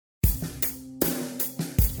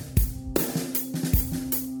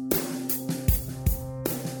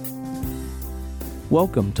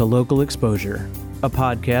Welcome to Local Exposure, a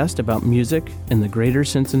podcast about music in the greater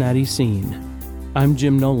Cincinnati scene. I'm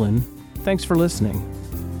Jim Nolan. Thanks for listening.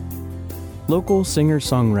 Local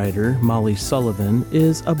singer-songwriter Molly Sullivan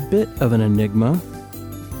is a bit of an enigma.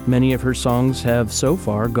 Many of her songs have so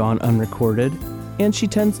far gone unrecorded, and she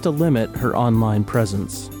tends to limit her online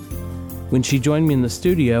presence. When she joined me in the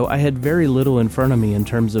studio, I had very little in front of me in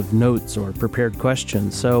terms of notes or prepared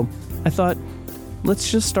questions, so I thought, let's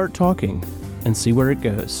just start talking and see where it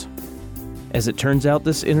goes. As it turns out,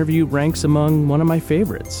 this interview ranks among one of my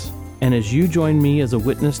favorites, and as you join me as a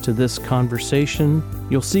witness to this conversation,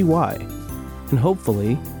 you'll see why, and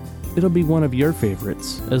hopefully, it'll be one of your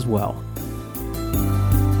favorites as well.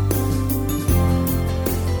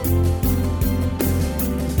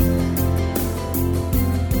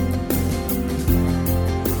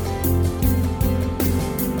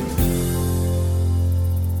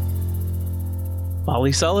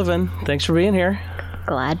 Molly Sullivan, thanks for being here.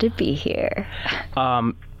 Glad to be here.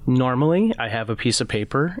 Normally, I have a piece of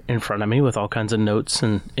paper in front of me with all kinds of notes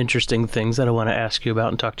and interesting things that I want to ask you about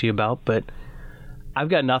and talk to you about, but I've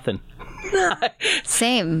got nothing.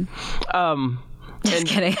 Same. Just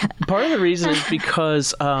kidding. Part of the reason is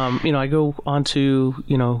because, I go onto,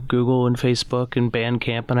 Google and Facebook and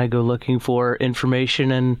Bandcamp, and I go looking for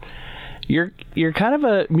information, and you're kind of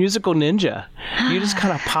a musical ninja. You just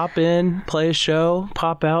kind of pop in, play a show,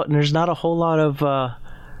 pop out, and there's not a whole lot of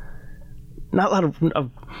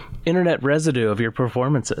of internet residue of your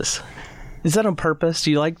performances. Is that on purpose?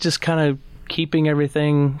 Do you like just kind of keeping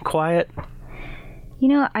everything quiet?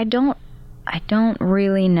 I don't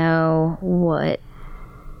really know what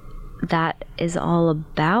that is all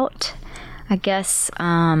about. I guess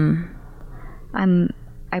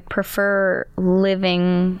I prefer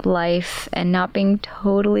living life and not being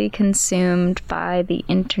totally consumed by the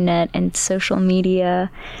internet and social media,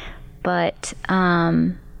 but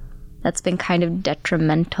that's been kind of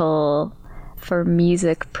detrimental for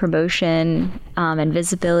music promotion and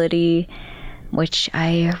visibility, which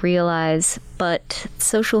I realize. But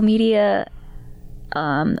social media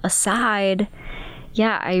aside,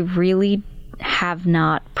 I really have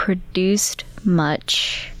not produced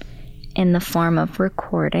much in the form of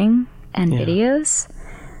recording and videos,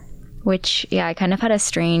 which, I kind of had a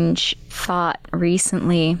strange thought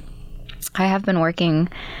recently. I have been working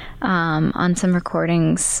on some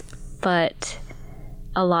recordings, but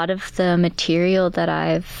a lot of the material that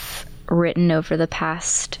I've written over the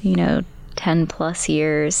past, 10 plus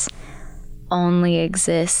years only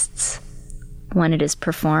exists when it is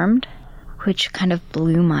performed, which kind of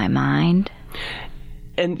blew my mind.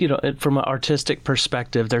 And, from an artistic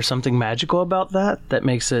perspective, there's something magical about that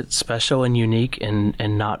makes it special and unique and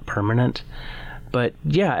not permanent. But,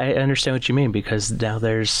 I understand what you mean, because now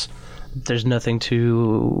there's nothing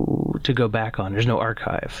to go back on. There's no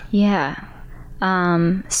archive. Yeah.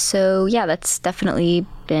 That's definitely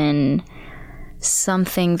been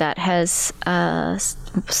something that has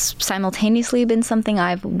simultaneously been something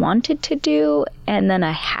I've wanted to do, and then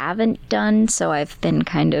I haven't done, so I've been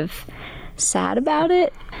kind of sad about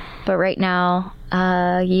it. But right now,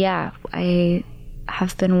 I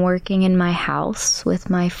have been working in my house with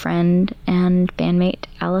my friend and bandmate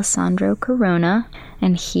Alessandro Corona,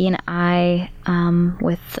 and he and I,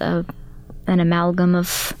 with an amalgam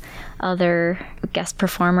of other guest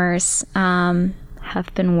performers,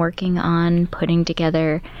 have been working on putting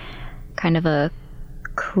together kind of a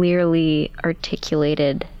clearly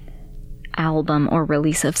articulated album or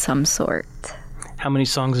release of some sort. How many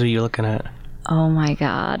songs are you looking at? Oh my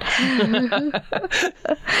God.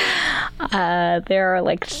 There are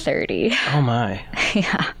like 30. Oh my.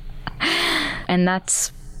 Yeah. And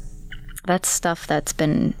that's stuff that's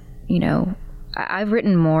been, I've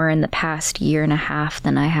written more in the past year and a half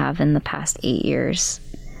than I have in the past 8 years,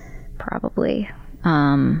 probably.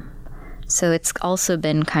 So it's also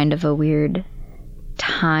been kind of a weird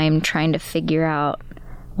time trying to figure out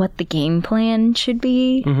what the game plan should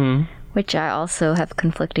be. Mm-hmm. Which I also have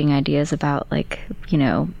conflicting ideas about,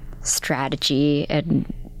 strategy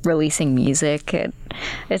and releasing music. And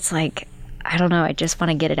it's like, I don't know, I just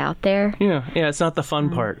want to get it out there. Yeah, it's not the fun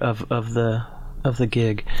part of the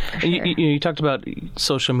gig. Sure. You talked about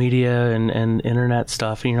social media and internet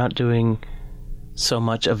stuff, and you're not doing so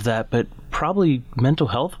much of that, but probably mental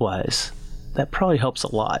health-wise, that probably helps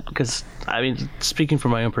a lot. Because, speaking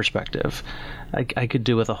from my own perspective, I could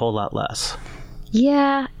do with a whole lot less.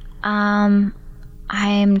 Yeah. I'm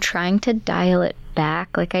trying to dial it back.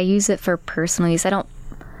 I use it for personal use. I don't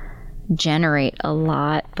generate a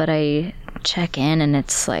lot, but I check in, and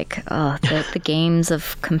it's like, the games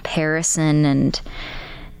of comparison and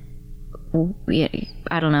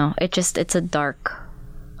I don't know. It's a dark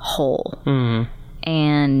hole. Mm-hmm.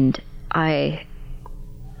 And I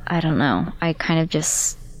don't know. I kind of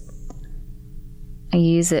I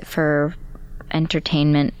use it for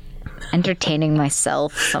entertainment, entertaining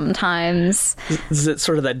myself sometimes. Is it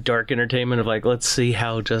sort of that dark entertainment of like, let's see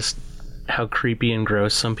how creepy and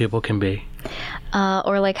gross some people can be?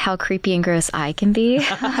 Or like how creepy and gross I can be,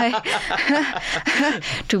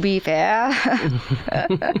 to be fair.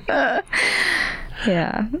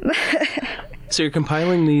 Yeah. So you're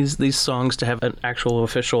compiling these songs to have an actual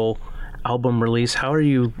official album release. How are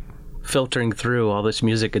you filtering through all this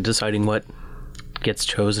music and deciding what gets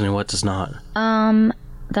chosen and what does not?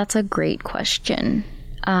 That's a great question.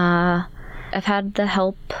 I've had the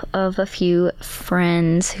help of a few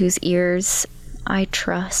friends whose ears I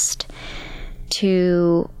trust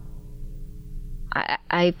to...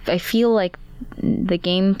 I feel like the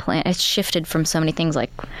game plan has shifted from so many things,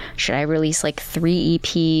 like, should I release like 3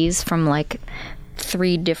 EPs from like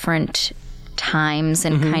 3 different times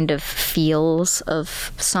and kind of feels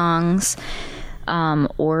of songs,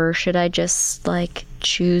 or should I just like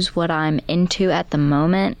choose what I'm into at the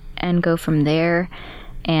moment and go from there?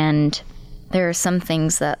 And there are some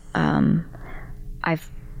things that I've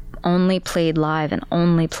only played live and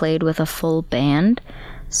only played with a full band,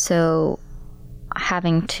 so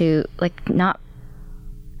having to, like, not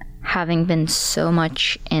having been so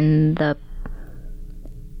much in the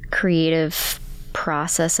creative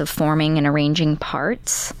process of forming and arranging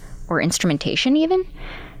parts or instrumentation even,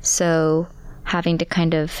 so having to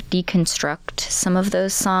kind of deconstruct some of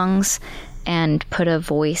those songs and put a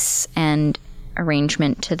voice and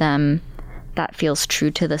arrangement to them that feels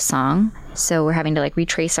true to the song. So we're having to like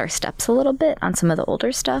retrace our steps a little bit on some of the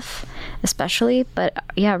older stuff especially. But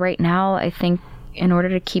yeah, right now I think in order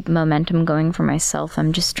to keep momentum going for myself,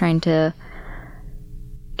 I'm just trying to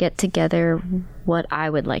get together what I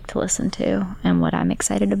would like to listen to and what I'm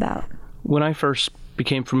excited about. When I first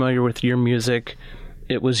became familiar with your music,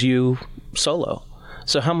 it was you solo.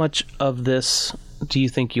 So how much of this do you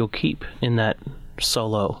think you'll keep in that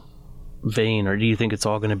solo vein, or do you think it's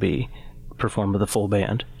all going to be performed with a full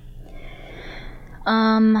band?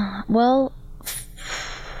 Well,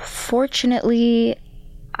 fortunately,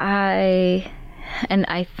 I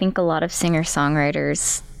think a lot of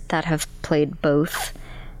singer-songwriters that have played both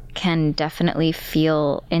can definitely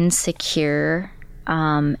feel insecure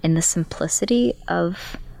in the simplicity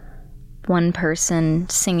of one person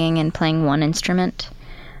singing and playing one instrument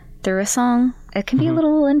through a song. It can be a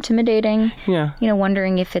little intimidating. Yeah. You know,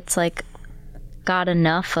 wondering if it's like got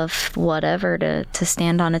enough of whatever to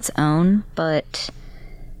stand on its own, but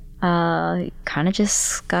kind of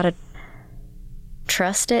just gotta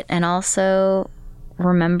trust it. And also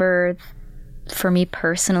remember, for me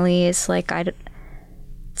personally, it's like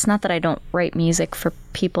it's not that I don't write music for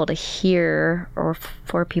people to hear or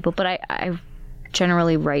for people, but I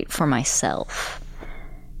generally write for myself.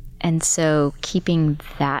 And so keeping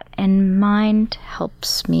that in mind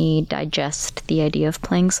helps me digest the idea of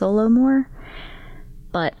playing solo more.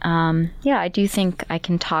 But yeah, I do think I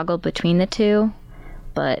can toggle between the two.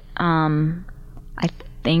 But I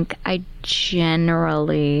think I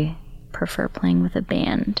generally prefer playing with a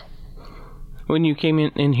band. When you came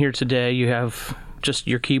in here today, you have just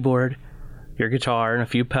your keyboard, your guitar, and a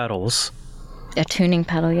few pedals. A tuning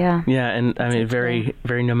pedal, yeah. Yeah, and I mean, very,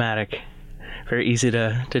 very nomadic. Very easy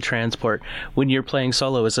to transport. When you're playing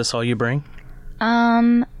solo, is this all you bring?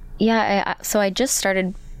 Yeah, so I just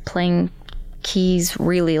started playing keys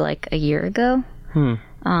really like a year ago,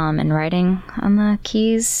 and writing on the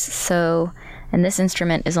keys. So, and this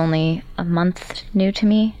instrument is only a month new to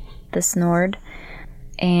me, this Nord.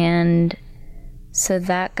 And so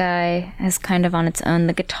that guy is kind of on its own.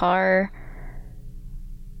 The guitar,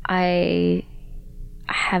 I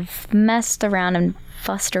have messed around and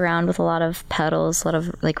fussed around with a lot of pedals, a lot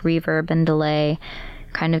of like reverb and delay,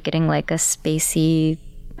 kind of getting like a spacey,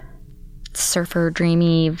 surfer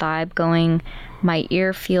dreamy vibe going. My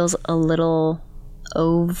ear feels a little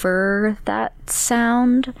over that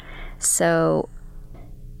sound, so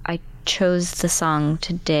I chose the song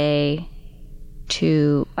today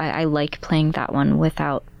to I like playing that one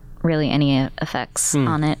without really any effects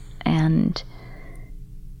on it, and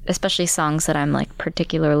especially songs that I'm like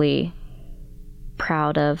particularly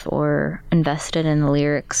proud of or invested in the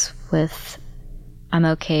lyrics with, I'm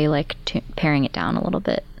okay like paring it down a little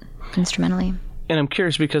bit instrumentally. And I'm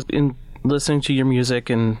curious because in listening to your music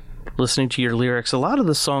and listening to your lyrics, a lot of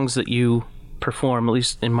the songs that you perform, at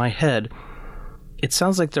least in my head, it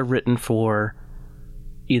sounds like they're written for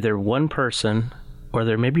either one person or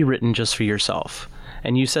they're maybe written just for yourself.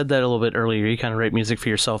 And you said that a little bit earlier. You kind of write music for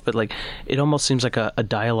yourself, but like it almost seems like a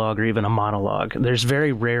dialogue or even a monologue. There's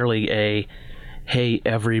very rarely a, hey,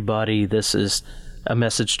 everybody, this is a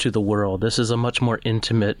message to the world. This is a much more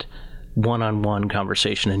intimate one-on-one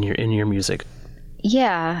conversation in your music.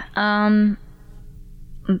 Yeah.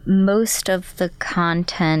 Most of the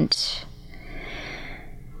content,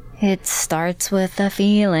 it starts with a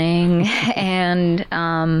feeling, and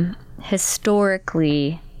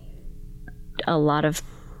historically, a lot of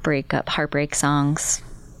heartbreak songs,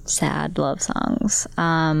 sad love songs.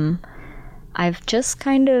 I've just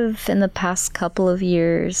kind of, in the past couple of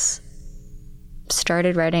years,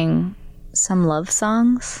 started writing some love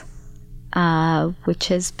songs, which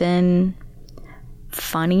has been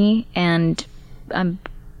funny, and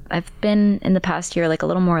I've been in the past year like a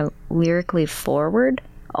little more lyrically forward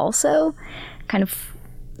also. Kind of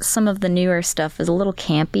some of the newer stuff is a little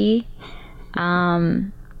campy,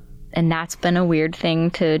 and that's been a weird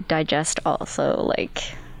thing to digest also. Like,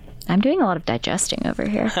 I'm doing a lot of digesting over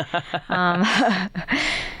here.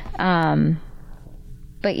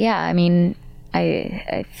 But yeah, I mean,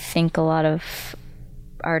 I think a lot of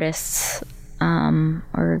artists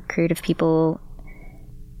or creative people,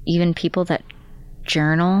 even people that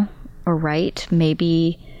journal or write,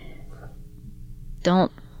 maybe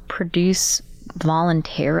don't produce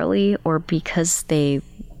voluntarily or because they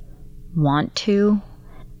want to.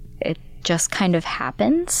 It just kind of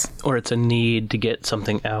happens. Or it's a need to get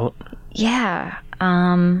something out. Yeah.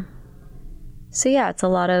 So yeah, it's a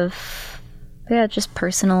lot of just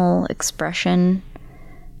personal expression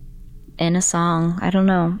in a song. I don't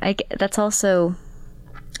know. That's also,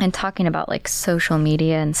 and talking about like social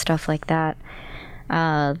media and stuff like that,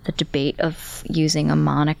 the debate of using a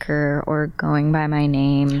moniker or going by my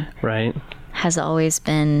name, right, has always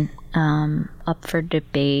been up for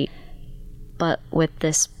debate. But with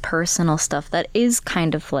this personal stuff that is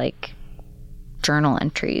kind of like journal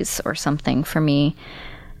entries or something for me,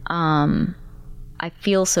 I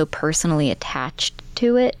feel so personally attached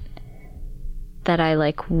to it that I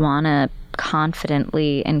like want to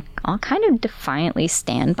confidently and I'll kind of defiantly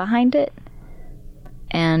stand behind it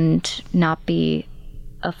and not be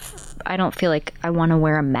I don't feel like I want to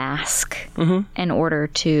wear a mask in order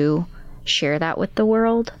to share that with the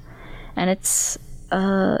world. And it's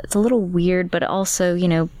a little weird, but also, you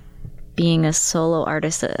know, being a solo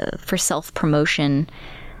artist for self-promotion,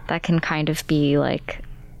 that can kind of be like,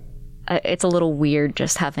 it's a little weird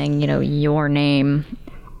just having, you know, your name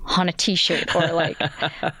on a t-shirt or like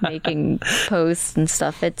making posts and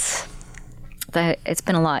stuff. It's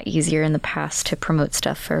been a lot easier in the past to promote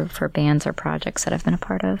stuff for bands or projects that I've been a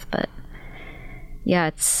part of. But yeah,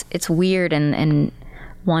 it's weird and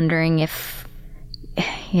wondering if,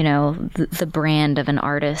 you know, the brand of an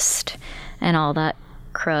artist and all that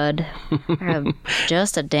crud are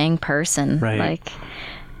just a dang person. Right.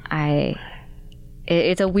 Like,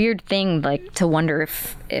 it's a weird thing, like, to wonder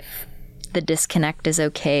if the disconnect is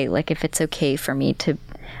okay. Like, if it's okay for me to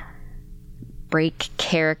break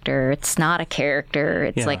character. It's not a character.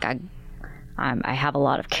 It's like I have a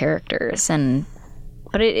lot of characters,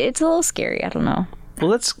 but it's a little scary. I don't know. Well,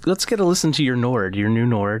 let's get a listen to your new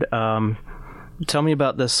Nord. Tell me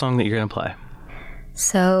about this song that you're going to play.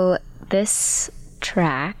 So this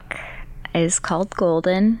track is called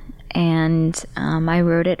Golden, and I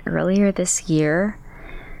wrote it earlier this year,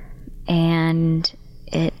 and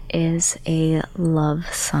it is a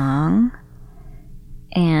love song.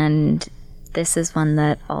 And this is one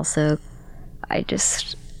that also I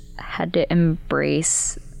just had to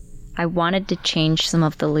embrace. I wanted to change some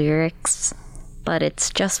of the lyrics, but it's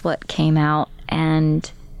just what came out, and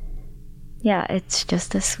yeah, it's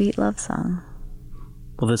just a sweet love song.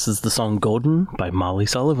 Well, this is the song Golden by Molly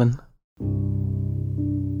Sullivan.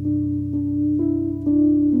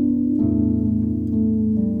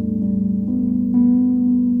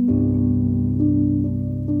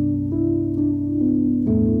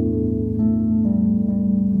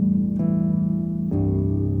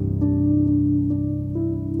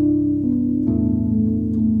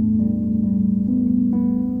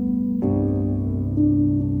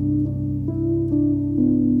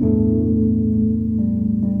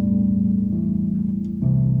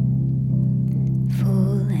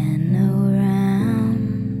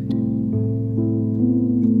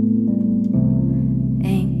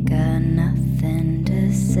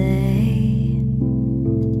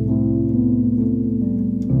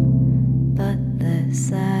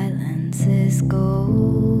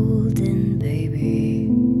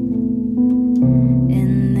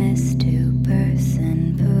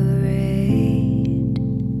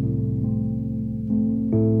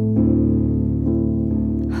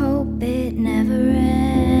 Hope it never ends.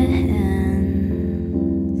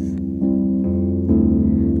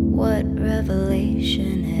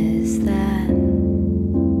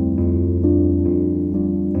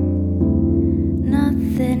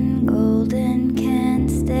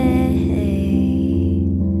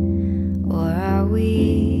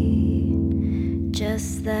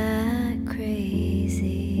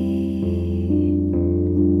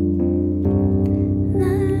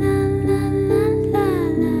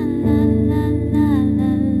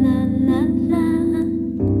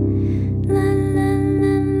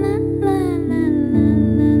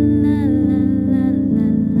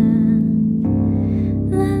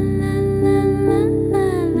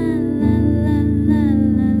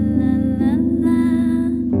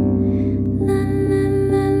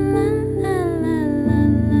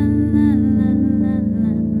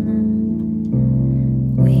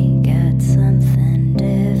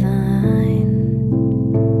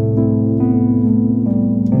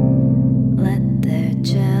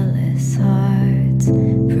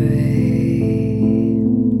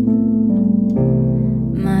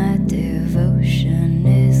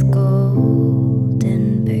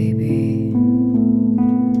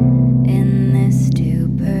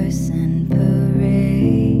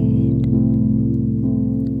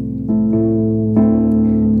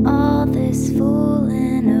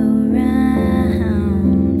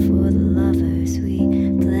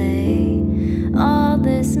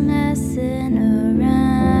 messing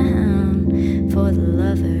around for the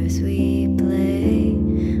lovers we play.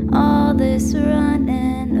 All this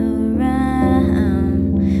running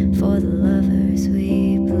around for the lovers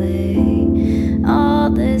we play. All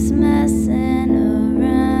this messing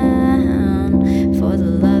around for the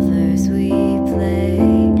lovers we play.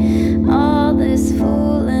 All this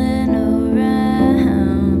fooling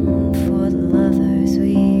around for the lovers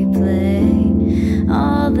we play.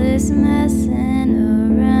 All this messing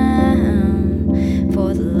around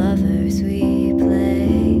for the lovers we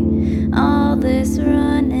play. All this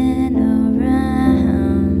running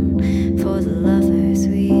around for the lovers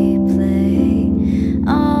we play.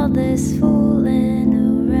 All this fooling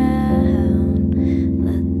around,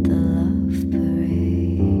 let the love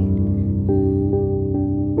parade.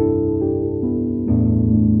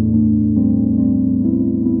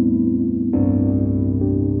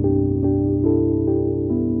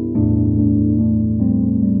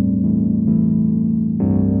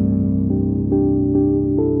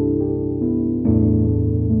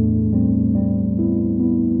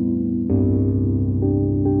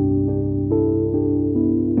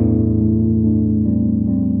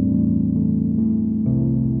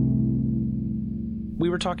 We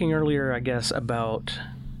were talking earlier, I guess, about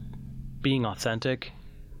being authentic,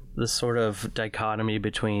 this sort of dichotomy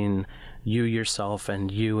between you yourself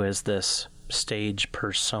and you as this stage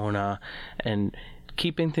persona, and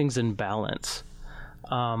keeping things in balance.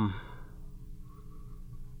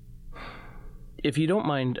 If you don't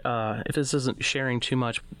mind, if this isn't sharing too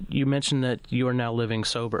much, you mentioned that you are now living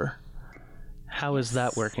sober. How is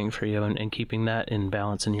that working for you and keeping that in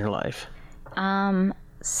balance in your life?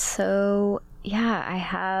 So yeah, I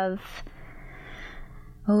have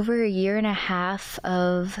over a year and a half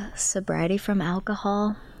of sobriety from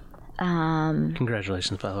alcohol.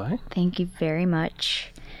 Congratulations, by the way. Thank you very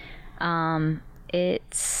much.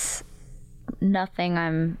 It's nothing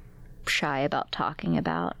I'm shy about talking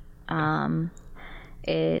about.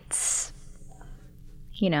 It's,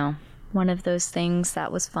 one of those things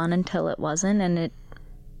that was fun until it wasn't, and it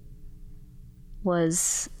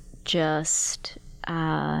was just,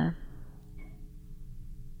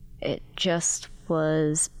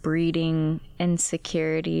 was breeding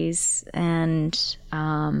insecurities and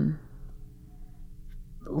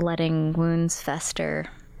letting wounds fester,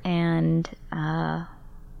 and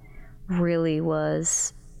really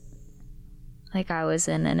was like I was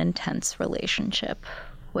in an intense relationship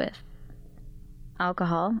with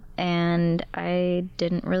alcohol, and I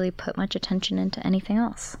didn't really put much attention into anything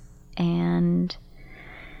else. And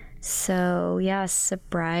so, yeah,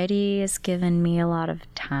 sobriety has given me a lot of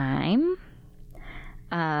time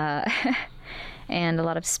and a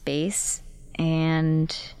lot of space.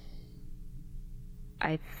 And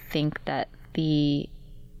I think that the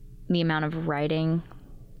amount of writing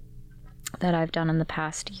that I've done in the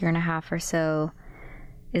past year and a half or so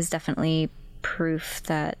is definitely proof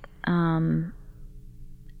that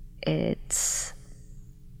it's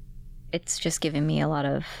just given me a lot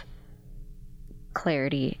of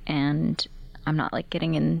clarity, and I'm not like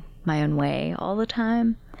getting in my own way all the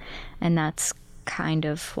time. And that's kind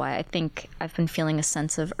of why I think I've been feeling a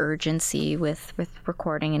sense of urgency with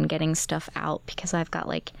recording and getting stuff out, because I've got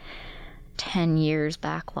like 10 years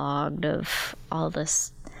backlogged of all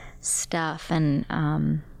this stuff,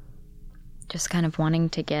 and just kind of wanting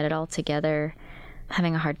to get it all together,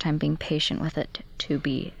 having a hard time being patient with it, to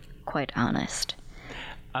be quite honest.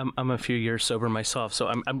 I'm a few years sober myself, so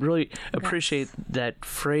I'm really appreciate that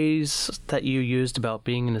phrase that you used about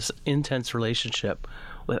being in this intense relationship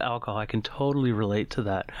with alcohol. I can totally relate to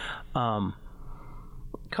that. A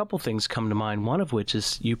couple things come to mind, one of which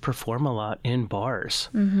is you perform a lot in bars.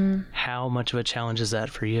 Mm-hmm. How much of a challenge is that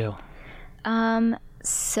for you?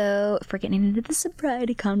 So if we're getting into the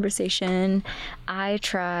sobriety conversation, I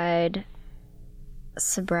tried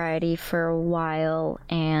sobriety for a while,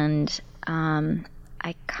 and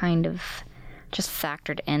I kind of just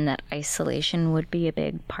factored in that isolation would be a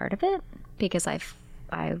big part of it, because I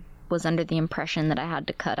was under the impression that I had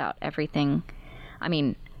to cut out everything. I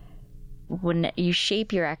mean, when you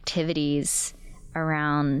shape your activities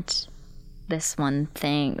around this one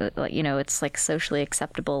thing, it's like socially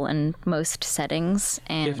acceptable in most settings,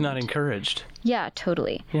 and if not encouraged. Yeah,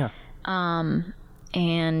 totally. Yeah.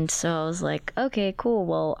 And so I was like, okay, cool.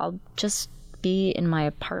 Well, I'll just be in my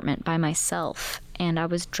apartment by myself. And I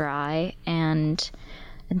was dry and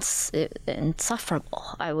insufferable.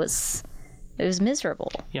 It was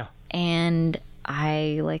miserable. Yeah. And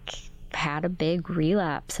I had a big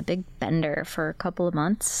relapse, a big bender for a couple of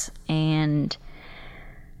months, and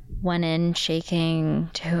went in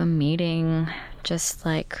shaking to a meeting, just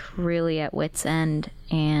really at wit's end.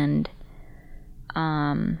 And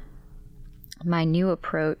my new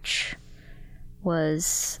approach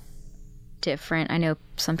was different. I know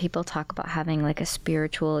some people talk about having like a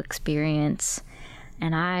spiritual experience,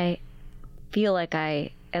 and I feel like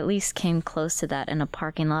I at least came close to that in a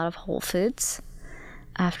parking lot of Whole Foods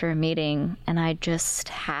after a meeting, and I just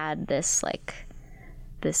had this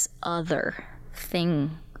other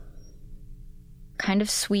thing kind of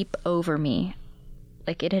sweep over me.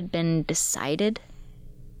 Like it had been decided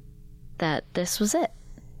that this was it.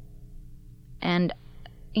 And,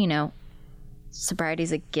 you know,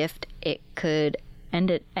 sobriety's a gift. It could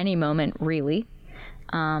end at any moment, really.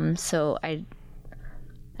 So I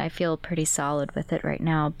feel pretty solid with it right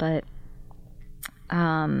now, but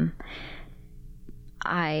I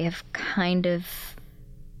have kind of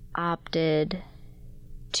opted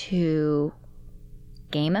to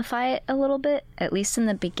gamify it a little bit, at least in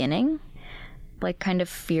the beginning, like kind of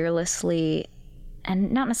fearlessly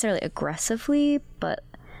and not necessarily aggressively, but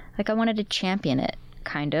like I wanted to champion it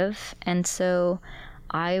kind of. And so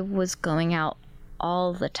I was going out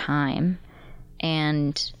all the time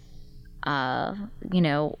and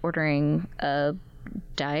ordering a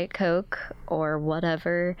Diet Coke or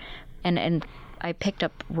whatever, and I picked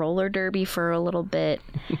up roller derby for a little bit.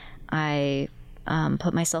 I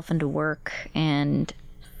put myself into work and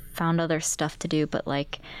found other stuff to do, but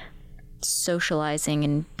like socializing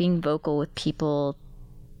and being vocal with people,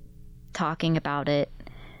 talking about it,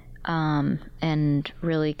 and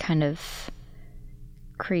really kind of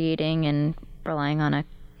creating and relying on a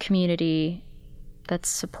community that's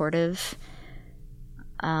supportive.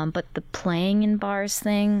 But the playing in bars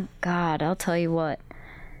thing, God, I'll tell you what,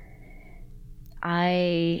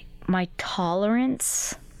 my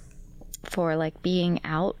tolerance for like being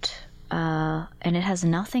out, and it has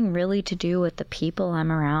nothing really to do with the people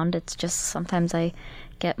I'm around. It's just sometimes I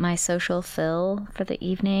get my social fill for the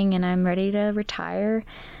evening and I'm ready to retire.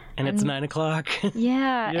 And it's 9 o'clock.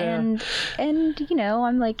 Yeah. And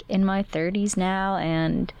I'm like in my 30s now,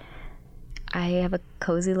 and I have a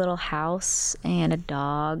cozy little house and a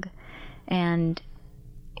dog, and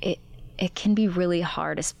it can be really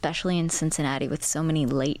hard, especially in Cincinnati with so many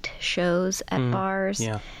late shows at bars,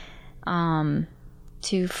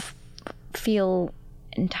 to feel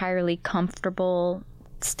entirely comfortable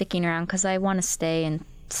sticking around, because I want to stay and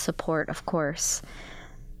support, of course.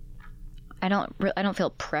 I don't feel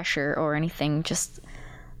pressure or anything, just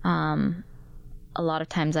a lot of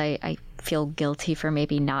times I feel guilty for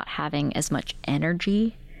maybe not having as much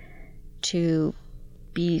energy to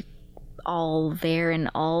be all there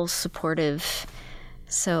and all supportive.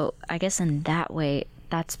 So I guess in that way,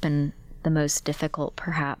 that's been the most difficult,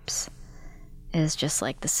 perhaps, is just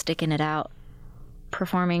like the sticking it out.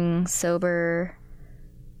 Performing sober,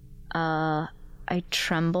 I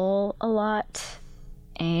tremble a lot,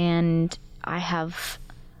 and I have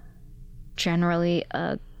generally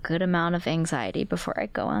a good amount of anxiety before I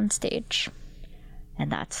go on stage,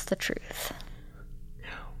 and that's the truth.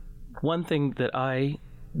 One thing that I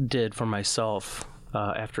did for myself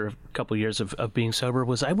after a couple years of being sober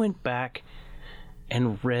was I went back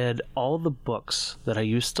and read all the books that I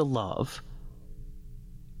used to love,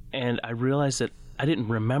 and I realized that I didn't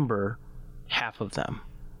remember half of them.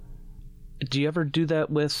 Do you ever do that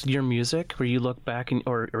with your music, where you look back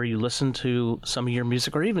or you listen to some of your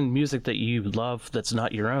music, or even music that you love that's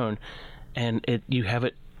not your own, and you have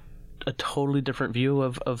a totally different view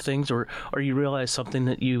of things, or you realize something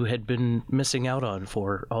that you had been missing out on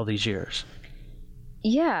for all these years?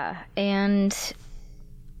 Yeah, and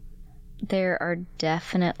there are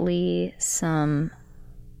definitely some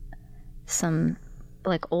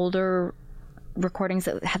like older recordings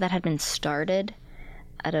that had been started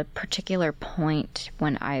at a particular point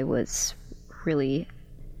when I was it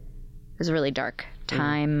was a really dark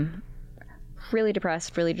time, really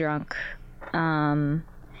depressed, really drunk, and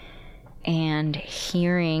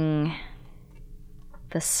hearing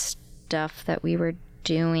the stuff that we were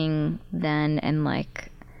doing then, and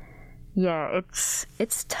like, yeah,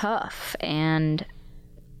 it's tough, and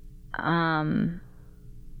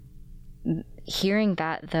hearing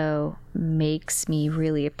that though makes me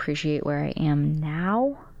really appreciate where I am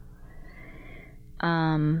now.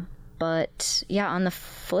 But yeah, on the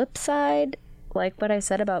flip side, like what I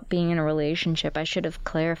said about being in a relationship, I should have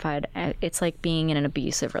clarified. It's like being in an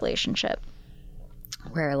abusive relationship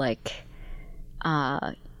where like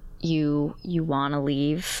you want to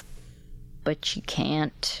leave, but you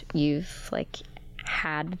can't. You've like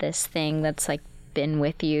had this thing that's like been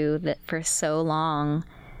with you that for so long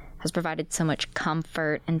has provided so much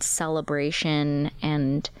comfort and celebration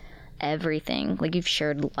and everything. Like you've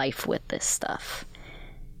shared life with this stuff.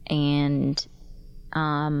 And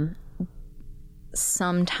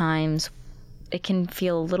sometimes it can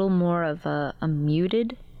feel a little more of a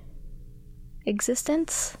muted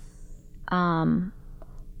existence,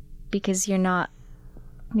 because you're not,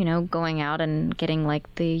 going out and getting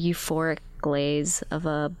like the euphoric glaze of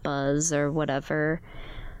a buzz or whatever.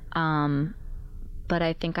 But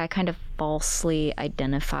I think I kind of falsely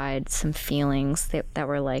identified some feelings that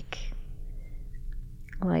were like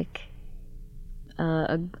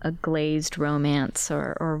a glazed romance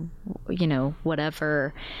or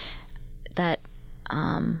whatever, that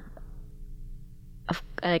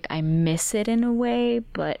like I miss it in a way,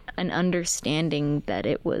 but an understanding that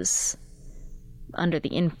it was under the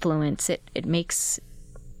influence, it makes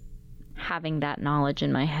having that knowledge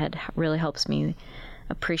in my head really helps me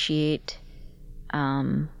appreciate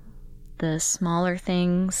the smaller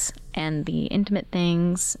things and the intimate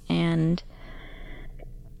things. And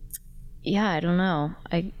yeah, I don't know.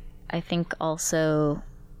 I think also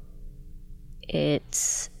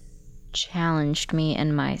it's challenged me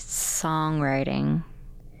in my songwriting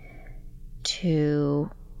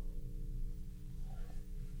to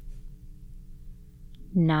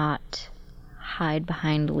not hide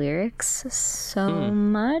behind lyrics so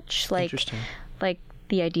much. Like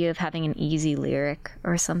the idea of having an easy lyric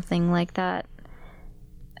or something like that.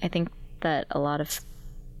 I think that a lot of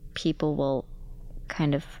people will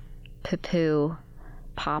kind of poo-poo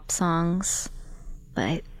pop songs,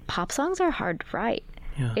 but pop songs are hard to write.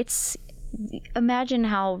 Yeah. Imagine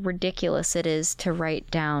how ridiculous it is to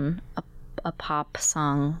write down a pop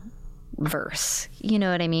song verse. You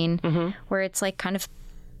know what I mean? Mm-hmm. Where it's like kind of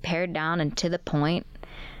pared down and to the point,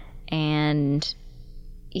 and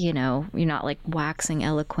you're not like waxing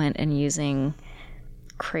eloquent and using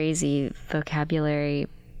crazy vocabulary.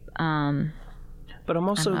 But I'm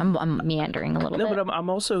also I'm meandering a little bit. No, but I'm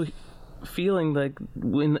also feeling like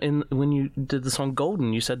when you did the song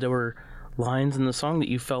Golden, you said there were lines in the song that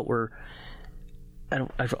you felt were, I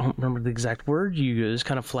don't remember the exact word you used,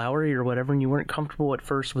 kind of flowery or whatever, and you weren't comfortable at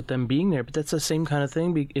first with them being there. But that's the same kind of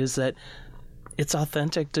thing, is that it's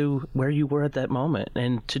authentic to where you were at that moment,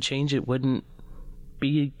 and to change it wouldn't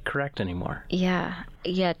be correct anymore. Yeah,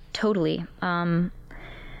 totally.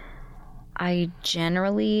 I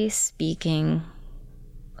generally speaking,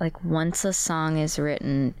 like once a song is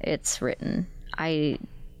written, it's written. I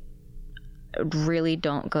really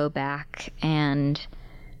don't go back and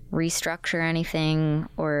restructure anything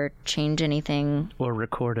or change anything. Or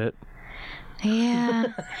record it. Yeah.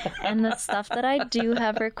 And the stuff that I do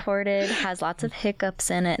have recorded has lots of hiccups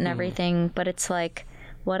in it and everything, but it's like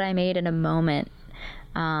what I made in a moment.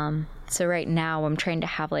 So right now I'm trying to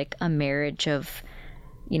have like a marriage of,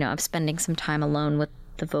 I'm spending some time alone with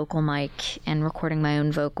the vocal mic and recording my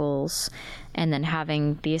own vocals, and then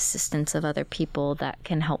having the assistance of other people that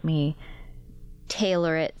can help me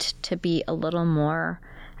tailor it to be a little more,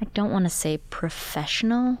 I don't want to say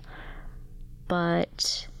professional,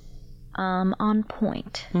 but on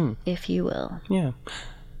point, if you will. Yeah.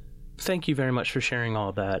 Thank you very much for sharing all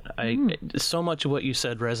of that. So much of what you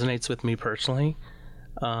said resonates with me personally.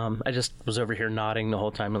 I just was over here nodding the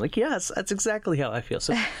whole time. I'm like, yes, that's exactly how I feel.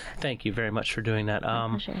 So thank you very much for doing that. My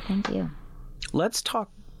pleasure. Thank you. Let's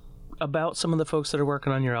talk about some of the folks that are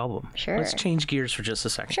working on your album. Sure. Let's change gears for just a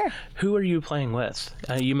second. Sure. Who are you playing with?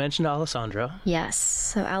 You mentioned Alessandro. Yes.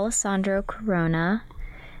 So Alessandro Corona,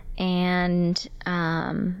 and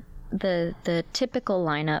the typical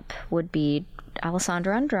lineup would be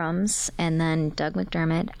Alessandro on drums, and then Doug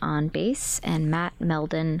McDermott on bass, and Matt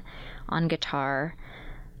Meldon on guitar.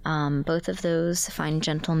 Both of those fine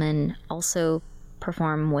gentlemen also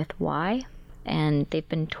perform with Y, and they've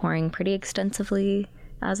been touring pretty extensively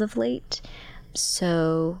as of late.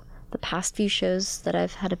 So the past few shows that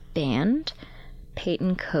I've had a band,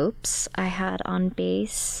 Peyton Copes I had on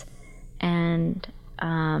bass, and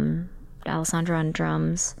Alessandro on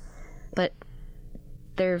drums. But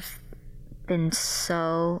there've been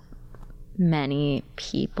so many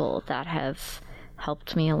people that have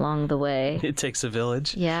helped me along the way. It takes a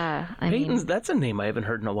village. Yeah. Peyton's, that's a name I haven't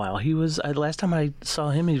heard in a while. He was, last time I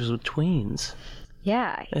saw him, he was with Tweens.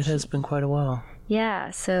 Yeah. It has been quite a while.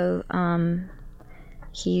 Yeah. So,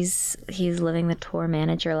 he's living the tour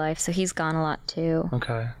manager life, so he's gone a lot too.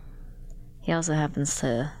 Okay. He also happens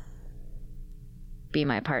to be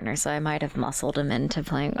my partner, so I might have muscled him into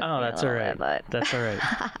playing with me that's all right. But That's all right.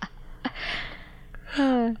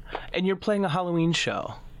 And you're playing a Halloween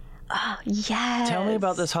show. Oh, yes. Tell me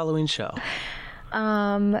about this Halloween show.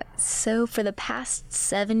 So for the past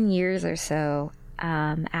 7 years or so,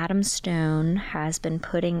 Adam Stone has been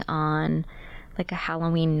putting on like a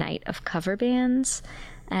Halloween night of cover bands,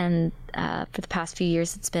 and for the past few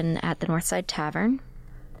years it's been at the Northside Tavern.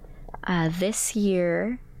 This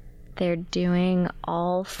year, they're doing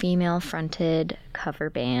all female-fronted cover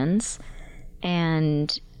bands,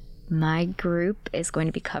 and my group is going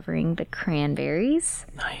to be covering the Cranberries.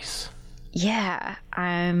 Nice. Yeah,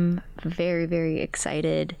 I'm very, very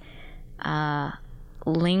excited.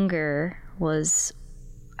 Linger was,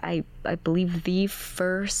 I believe, the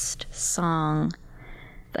first song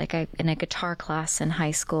in a guitar class in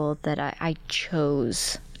high school that I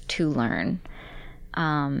chose to learn.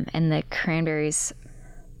 And the Cranberries,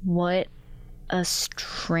 what a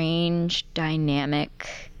strange,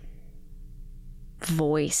 dynamic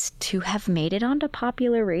voice to have made it onto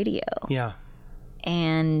popular radio. Yeah.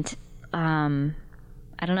 And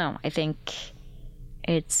I don't know, I think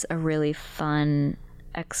it's a really fun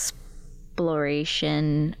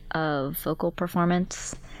exploration of vocal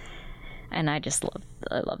performance, and I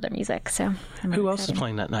love their music. So who else is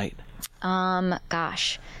playing that night?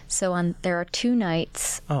 Gosh, so there are 2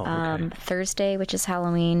 nights. Okay. Thursday, which is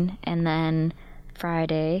Halloween, and then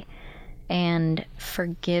Friday. And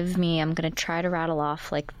forgive me, I'm gonna try to rattle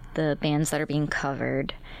off like the bands that are being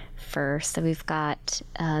covered first. So we've got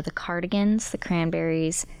the Cardigans, the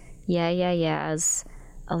Cranberries, Yeah Yeah Yeahs,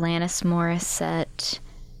 Alanis Morissette,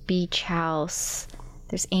 Beach House.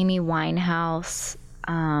 There's Amy Winehouse,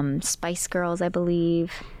 Spice Girls, I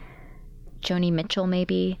believe, Joni Mitchell,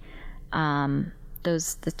 maybe.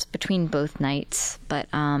 That's between both nights, but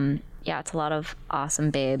yeah, it's a lot of awesome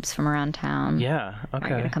babes from around town. Yeah, okay. Are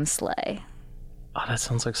gonna come slay. Oh, that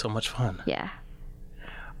sounds like so much fun. Yeah.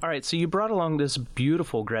 All right, so you brought along this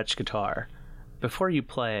beautiful Gretsch guitar. Before you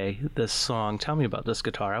play this song, tell me about this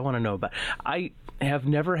guitar. I want to know about. I have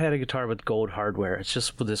never had a guitar with gold hardware. It's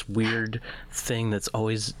just this weird thing that's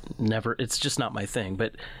always never. It's just not my thing,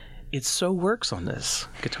 but it so works on this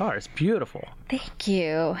guitar. It's beautiful. Thank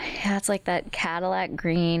you. Yeah, it's like that Cadillac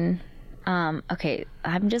green. Okay,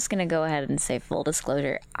 I'm just gonna go ahead and say full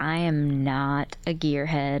disclosure. I am not a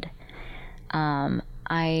gearhead.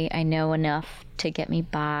 I know enough to get me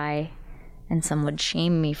by, and some would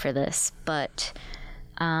shame me for this, but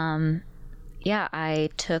yeah, I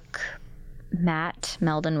took Matt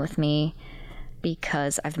Meldon with me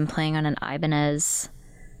because I've been playing on an Ibanez,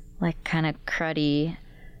 like kind of cruddy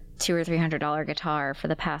 $200 or $300 guitar for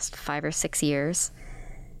the past 5 or 6 years,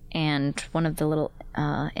 and one of the little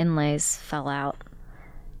inlays fell out,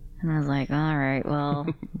 and I was like, all right, well,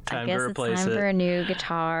 I guess it's time for a new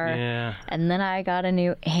guitar. Yeah. And then I got a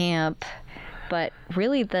new amp, but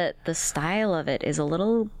really the style of it is a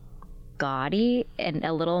little gaudy and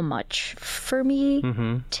a little much for me.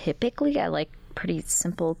 Mm-hmm. Typically, I like pretty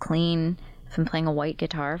simple, clean. I've been playing a white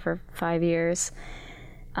guitar for 5 years.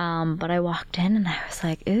 But I walked in and I was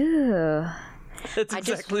like, ooh. That's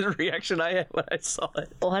exactly the reaction I had when I saw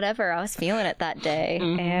it. Whatever, I was feeling it that day.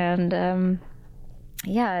 Mm-hmm. And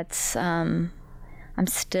yeah, it's I'm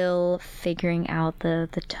still figuring out the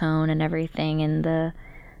tone and everything, and the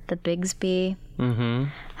Bigsby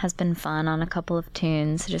has been fun on a couple of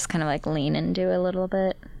tunes, just kind of like lean into a little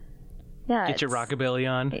bit. Yeah. Get your rockabilly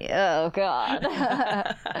on. Oh God.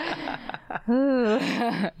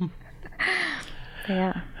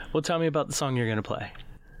 Yeah. Well, tell me about the song you're going to play.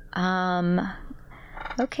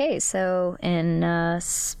 Okay, so in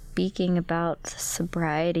speaking about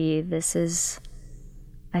sobriety, this is,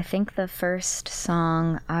 I think, the first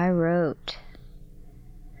song I wrote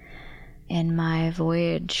in my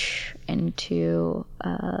voyage into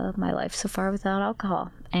my life so far without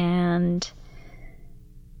alcohol. And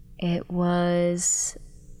it was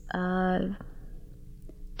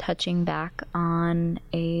touching back on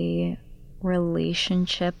a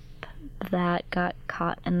relationship that got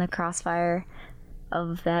caught in the crossfire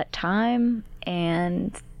of that time,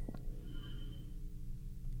 and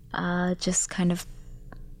just kind of,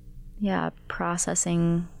 yeah,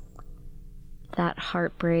 processing that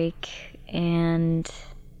heartbreak and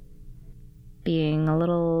being a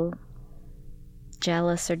little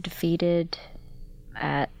jealous or defeated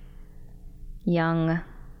at young,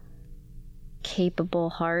 capable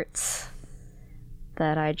hearts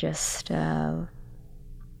that I just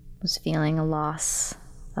was feeling a loss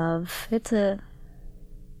of.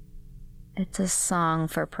 It's a song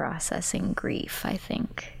for processing grief, I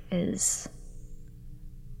think, is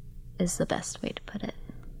the best way to put it.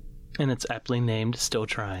 And it's aptly named Still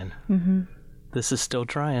Tryin'. Mm-hmm. This is Still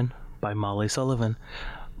Tryin' by Molly Sullivan.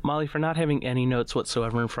 Molly, for not having any notes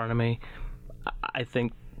whatsoever in front of me, I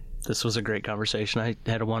think this was a great conversation. I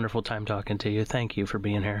had a wonderful time talking to you. Thank you for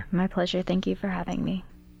being here. My pleasure. Thank you for having me.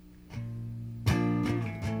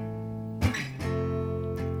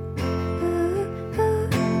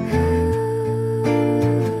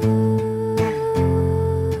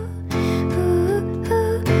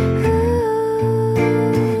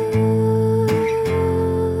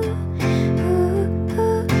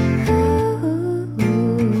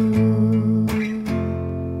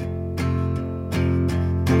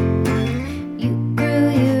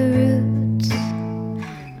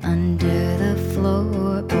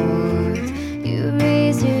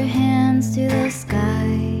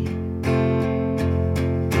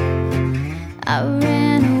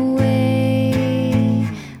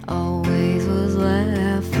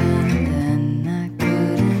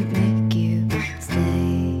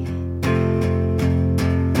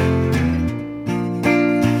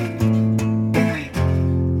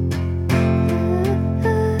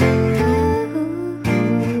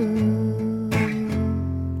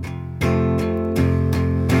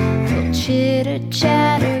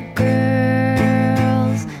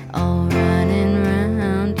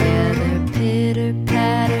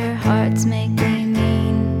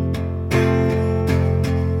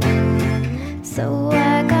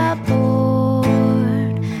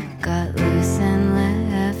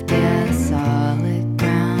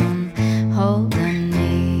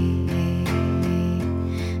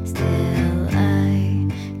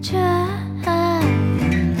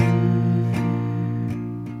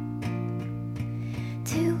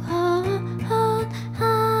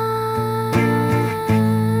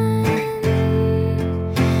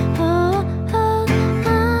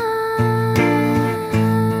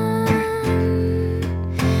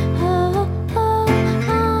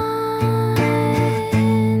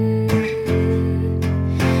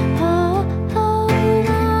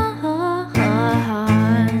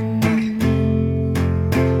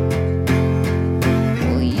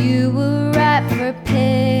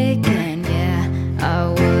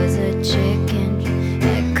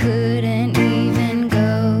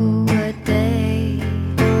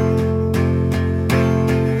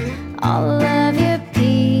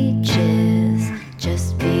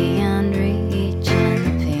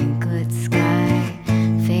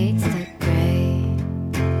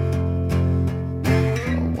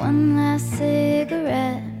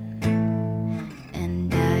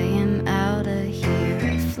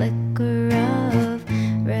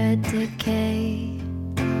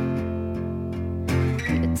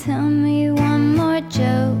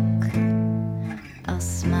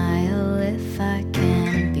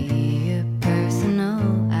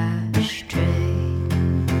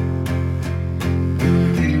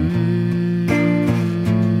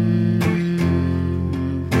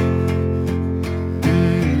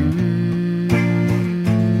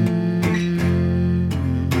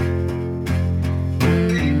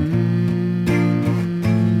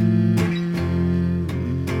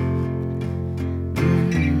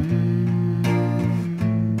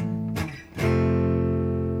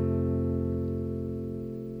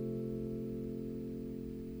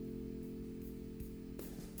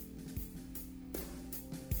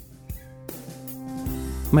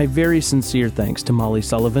 My very sincere thanks to Molly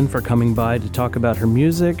Sullivan for coming by to talk about her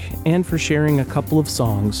music and for sharing a couple of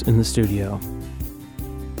songs in the studio.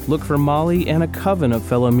 Look for Molly and a coven of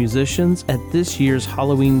fellow musicians at this year's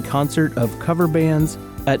Halloween concert of cover bands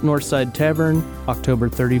at Northside Tavern, October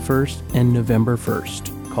 31st and November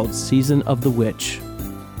 1st, called Season of the Witch.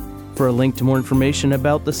 For a link to more information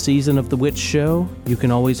about the Season of the Witch show, you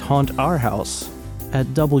can always haunt our house at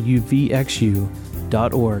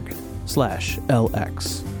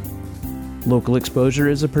wvxu.org/LX. Local Exposure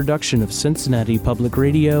is a production of Cincinnati Public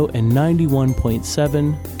Radio and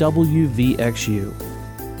 91.7 WVXU.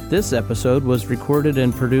 This episode was recorded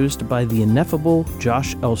and produced by the ineffable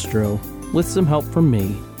Josh Elstro, with some help from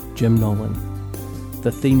me, Jim Nolan.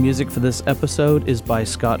 The theme music for this episode is by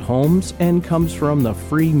Scott Holmes and comes from the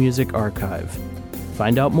Free Music Archive.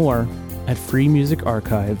 Find out more at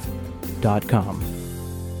freemusicarchive.com.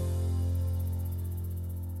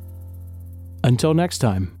 Until next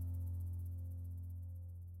time.